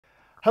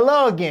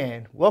Hello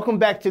again. Welcome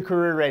back to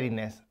Career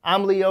Readiness.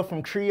 I'm Leo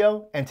from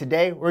Trio, and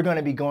today we're going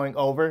to be going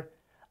over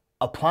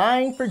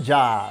applying for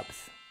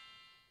jobs.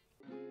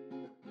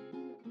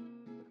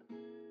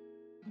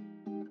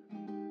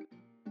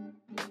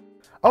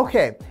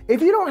 Okay,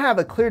 if you don't have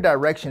a clear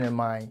direction in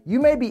mind, you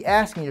may be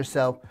asking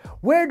yourself,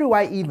 where do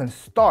I even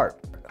start?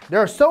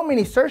 There are so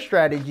many search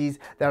strategies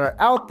that are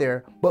out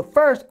there, but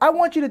first I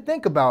want you to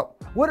think about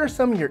what are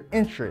some of your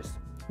interests?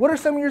 What are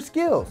some of your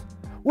skills?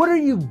 What are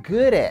you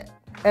good at?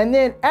 And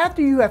then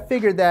after you have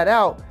figured that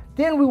out,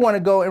 then we want to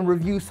go and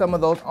review some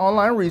of those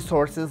online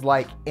resources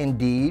like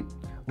Indeed,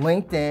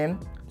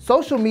 LinkedIn,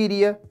 social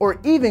media, or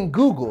even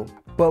Google.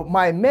 But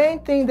my main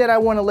thing that I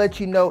want to let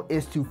you know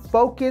is to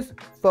focus,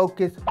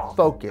 focus,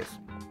 focus.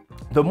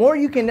 The more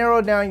you can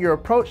narrow down your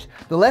approach,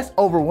 the less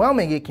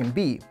overwhelming it can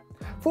be.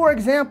 For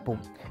example,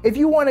 if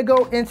you want to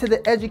go into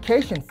the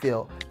education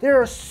field, there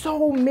are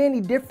so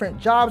many different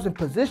jobs and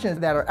positions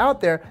that are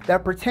out there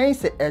that pertains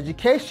to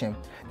education.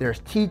 There's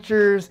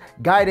teachers,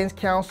 guidance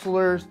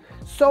counselors,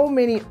 so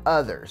many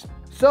others.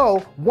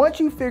 So once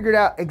you figured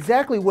out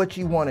exactly what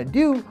you want to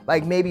do,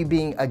 like maybe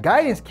being a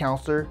guidance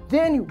counselor,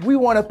 then we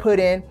want to put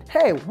in,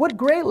 hey, what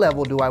grade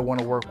level do I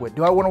want to work with?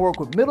 Do I want to work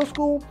with middle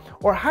school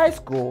or high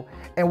school?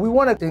 And we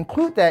want to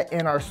include that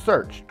in our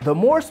search. The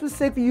more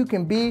specific you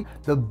can be,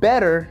 the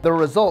better the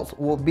results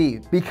will be.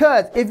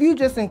 Because if you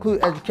just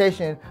include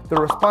education, the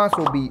response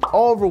will be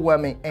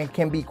overwhelming and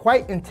can be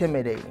quite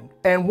intimidating.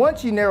 And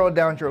once you narrow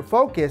down your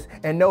focus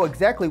and know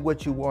exactly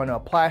what you want to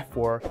apply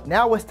for,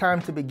 now it's time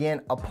to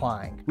begin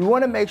applying. We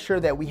want to make sure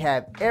that we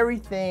have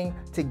everything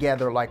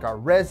together, like our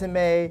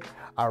resume,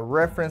 our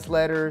reference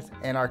letters,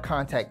 and our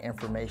contact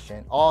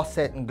information, all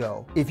set and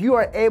go. If you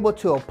are able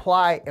to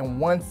apply in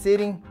one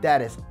sitting,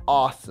 that is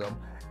awesome.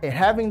 And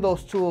having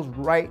those tools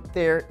right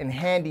there and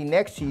handy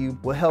next to you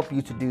will help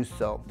you to do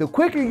so. The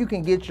quicker you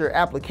can get your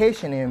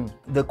application in,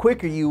 the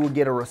quicker you will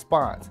get a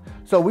response.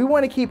 So we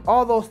want to keep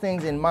all those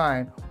things in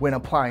mind when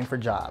applying for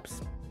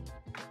jobs.